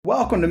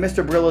Welcome to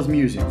Mr. Brilla's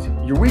Musings,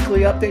 your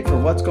weekly update for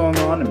what's going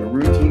on in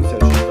Maroon Team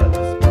Social Studies.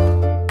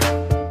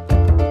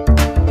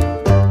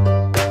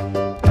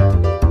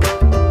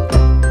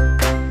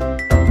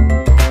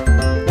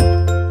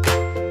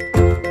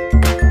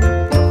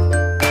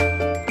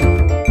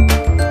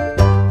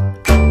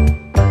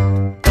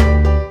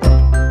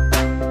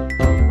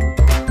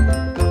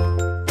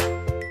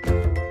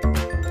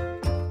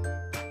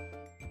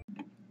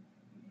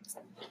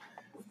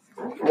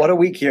 What a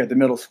week here at the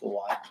middle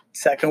school.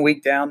 Second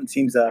week down, it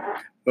seems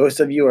most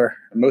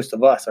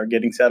of us are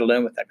getting settled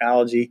in with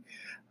technology.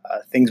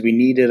 Things we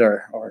needed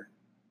are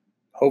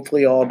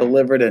hopefully all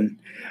delivered, and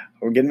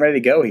we're getting ready to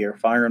go here,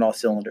 firing on all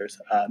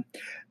cylinders.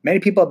 Many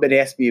people have been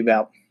asking me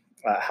about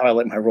how I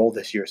like my role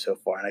this year so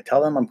far, and I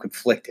tell them I'm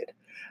conflicted.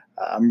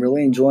 I'm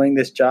really enjoying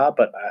this job,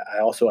 but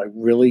I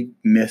really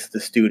miss the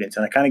students,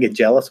 and I kind of get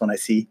jealous when I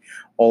see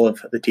all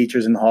of the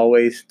teachers in the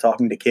hallways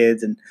talking to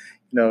kids, and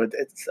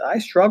I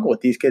struggle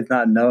with these kids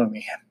not knowing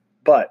me.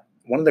 But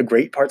one of the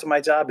great parts of my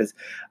job is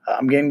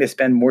I'm getting to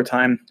spend more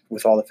time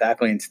with all the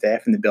faculty and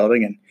staff in the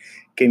building, and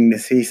getting to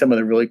see some of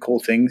the really cool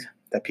things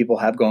that people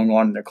have going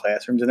on in their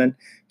classrooms, and then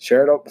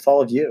share it up with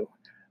all of you.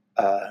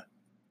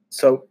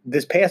 So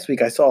this past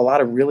week, I saw a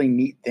lot of really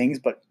neat things,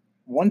 but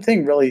one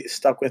thing really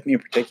stuck with me in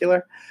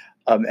particular.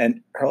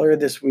 And earlier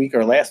this week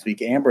or last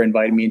week, Amber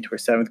invited me into her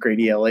 7th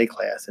grade ELA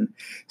class, and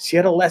she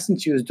had a lesson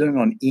she was doing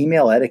on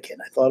email etiquette.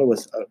 I thought it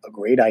was a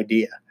great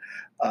idea.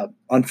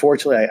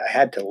 Unfortunately, I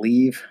had to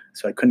leave,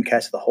 so I couldn't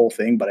catch the whole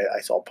thing, but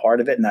I saw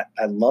part of it, and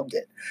I loved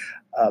it.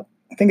 I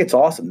think it's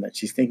awesome that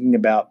she's thinking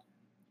about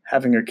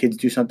having her kids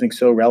do something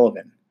so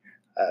relevant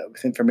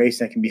with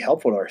information that can be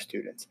helpful to our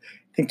students.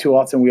 I think too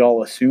often we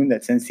all assume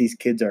that since these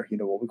kids are,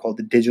 what we call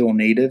the digital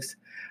natives,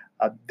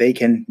 they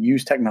can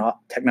use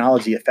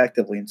technology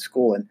effectively in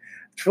school, and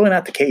it's really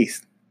not the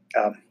case.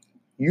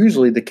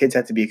 Usually the kids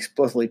have to be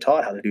explicitly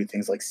taught how to do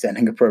things like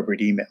sending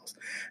appropriate emails,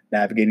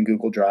 navigating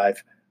Google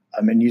Drive,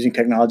 and using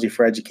technology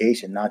for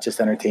education, not just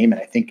entertainment.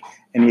 I think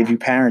any of you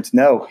parents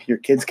know your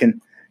kids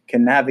can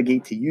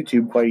navigate to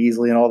YouTube quite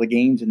easily in all the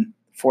games and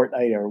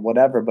Fortnite or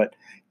whatever, but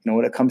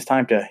when it comes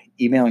time to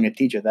emailing a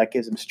teacher, that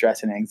gives them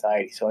stress and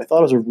anxiety. So I thought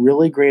it was a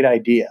really great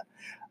idea.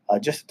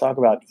 Just to talk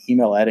about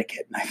email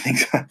etiquette. And I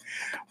think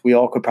we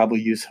all could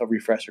probably use a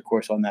refresher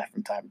course on that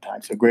from time to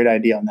time. So great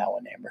idea on that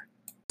one, Amber.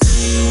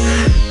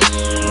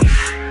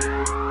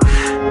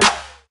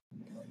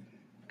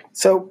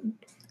 So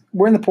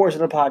we're in the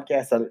portion of the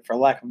podcast that, for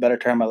lack of a better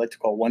term, I like to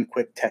call one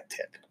quick tech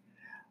tip.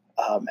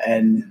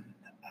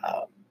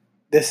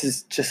 This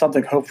is just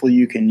something hopefully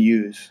you can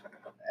use,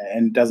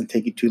 and it doesn't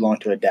take you too long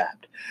to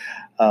adapt.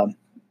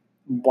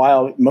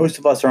 While most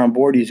of us are on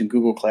board using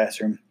Google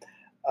Classroom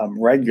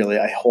regularly,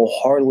 I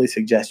wholeheartedly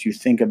suggest you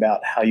think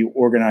about how you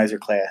organize your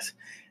class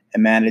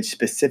and manage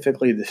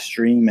specifically the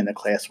stream and the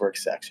classwork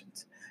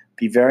sections.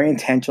 Be very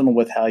intentional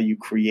with how you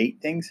create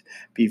things.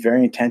 Be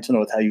very intentional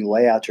with how you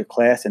lay out your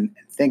class, and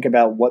think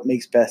about what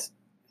makes best,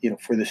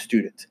 for the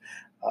students.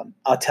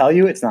 I'll tell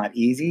you, it's not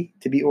easy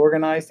to be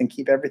organized and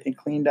keep everything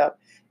cleaned up.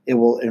 It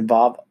will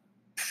involve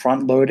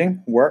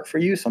front-loading work for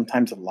you,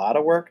 sometimes a lot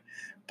of work,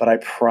 but I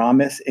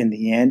promise in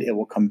the end it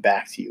will come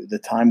back to you. The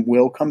time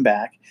will come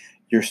back.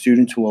 Your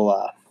students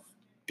will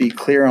be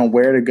clear on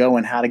where to go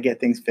and how to get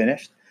things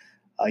finished.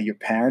 Your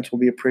parents will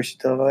be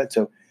appreciative of it.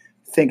 So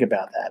think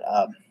about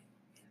that.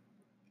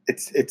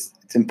 It's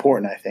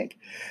important, I think.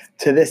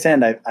 To this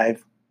end,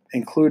 I've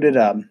included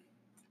a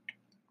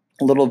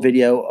little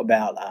video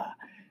about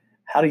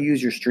how to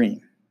use your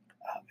stream.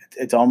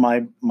 It's on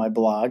my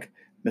blog,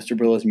 Mr.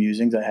 Brilla's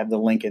Musings. I have the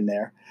link in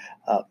there.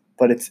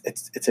 But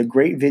it's a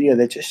great video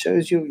that just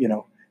shows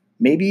you,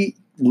 maybe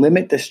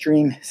limit the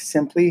stream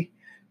simply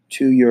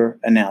to your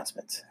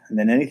announcements, and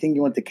then anything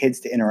you want the kids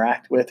to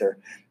interact with or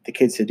the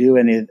kids to do,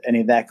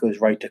 any of that goes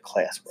right to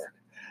classwork.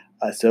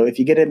 So if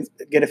you get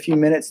a few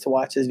minutes to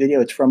watch this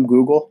video, it's from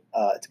Google.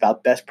 It's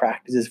about best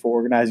practices for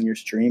organizing your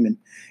stream and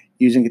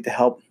using it to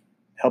help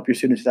your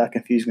students without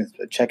confusion.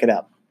 So check it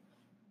out.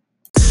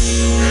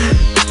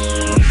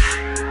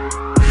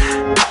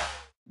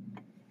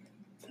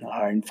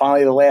 All right, and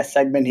finally, the last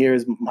segment here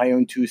is my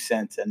own 2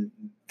 cents. And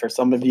for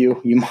some of you,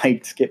 you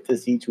might skip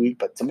this each week,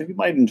 but some of you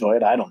might enjoy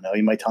it. I don't know.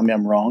 You might tell me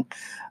I'm wrong.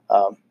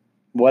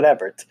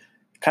 Whatever. It's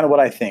kind of what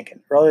I think.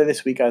 And earlier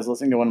this week, I was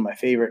listening to one of my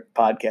favorite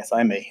podcasts.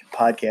 I'm a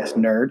podcast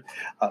nerd,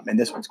 and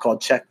this one's called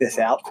Check This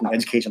Out from the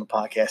Educational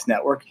Podcast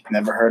Network.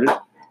 Never heard it.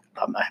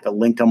 I have it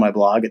linked on my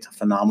blog. It's a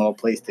phenomenal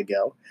place to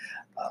go.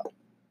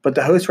 But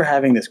the hosts were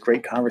having this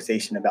great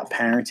conversation about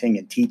parenting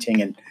and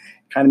teaching, and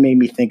kind of made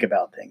me think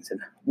about things. And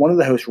one of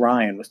the hosts,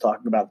 Ryan, was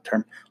talking about the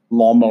term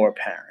lawnmower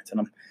parents. And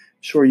I'm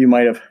sure you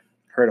might have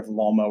heard of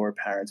lawnmower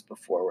parents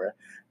before, where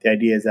the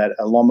idea is that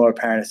a lawnmower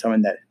parent is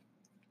someone that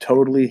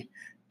totally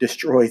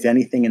destroys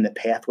anything in the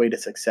pathway to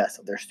success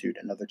of their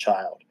student, of their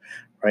child,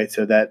 right?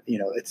 So that,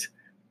 it's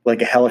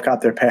like a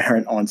helicopter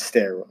parent on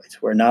steroids,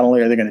 where not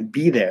only are they going to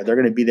be there, they're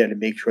going to be there to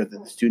make sure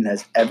that the student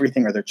has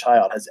everything, or their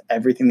child has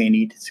everything they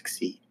need to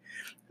succeed.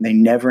 And they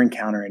never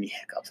encounter any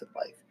hiccups in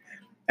life.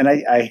 And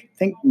I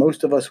think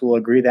most of us will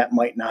agree that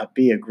might not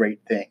be a great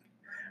thing,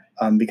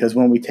 because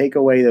when we take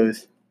away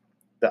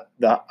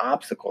the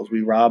obstacles,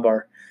 we rob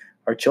our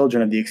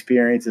children of the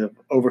experiences of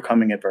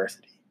overcoming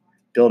adversity,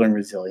 building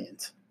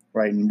resilience,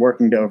 right, and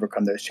working to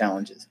overcome those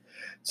challenges.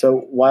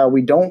 So while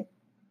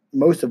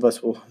most of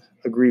us will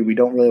agree we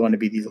don't really want to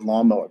be these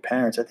lawnmower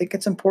parents. I think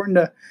it's important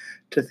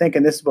to think,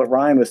 and this is what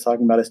Ryan was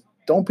talking about, is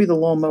don't be the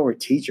lawnmower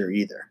teacher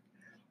either.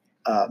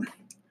 Um,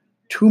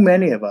 Too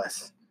many of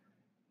us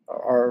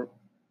are,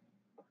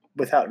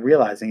 without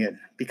realizing it,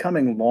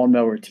 becoming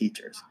lawnmower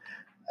teachers.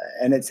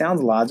 And it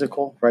sounds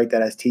logical, right?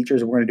 That as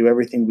teachers, we're going to do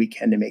everything we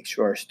can to make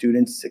sure our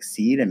students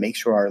succeed and make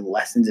sure our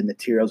lessons and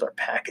materials are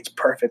packaged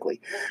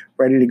perfectly,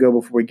 ready to go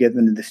before we give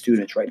them to the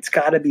students, right? It's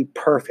got to be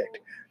perfect.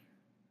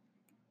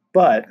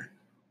 But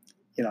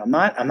I'm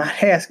not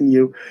asking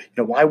you,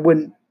 why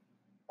wouldn't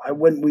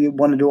we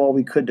want to do all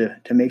we could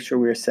to make sure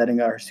we are setting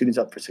our students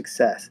up for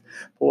success?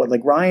 But what,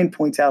 like Ryan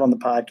points out on the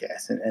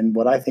podcast, and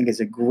what I think is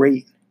a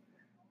great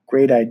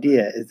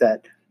idea, is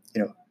that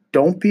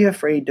don't be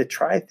afraid to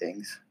try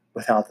things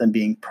without them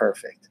being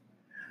perfect.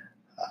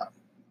 Uh,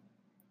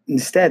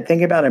 Instead,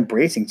 think about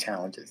embracing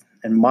challenges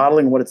and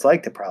modeling what it's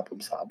like to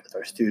problem solve with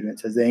our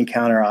students as they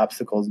encounter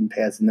obstacles and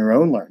paths in their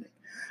own learning.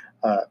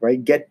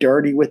 Right? Get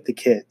dirty with the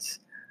kids.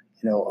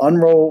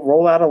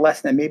 Roll out a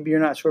lesson that maybe you're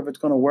not sure if it's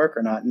going to work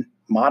or not, and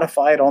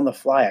modify it on the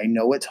fly. I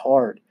know it's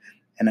hard,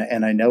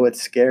 and I know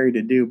it's scary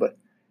to do, but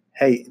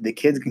hey, the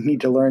kids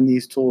need to learn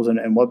these tools,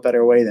 and what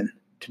better way than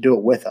to do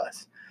it with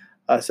us?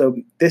 So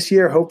this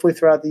year, hopefully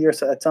throughout the year,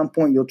 so at some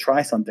point you'll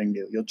try something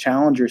new. You'll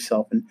challenge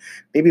yourself and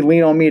maybe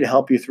lean on me to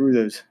help you through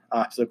those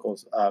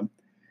obstacles.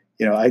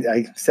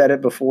 I said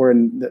it before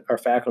in our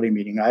faculty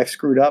meeting. I've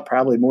screwed up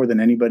probably more than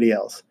anybody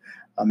else,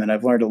 and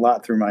I've learned a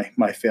lot through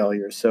my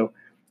failures. So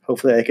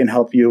hopefully I can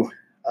help you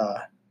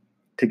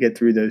to get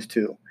through those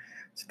too.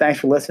 So thanks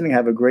for listening.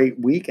 Have a great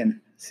week,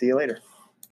 and see you later.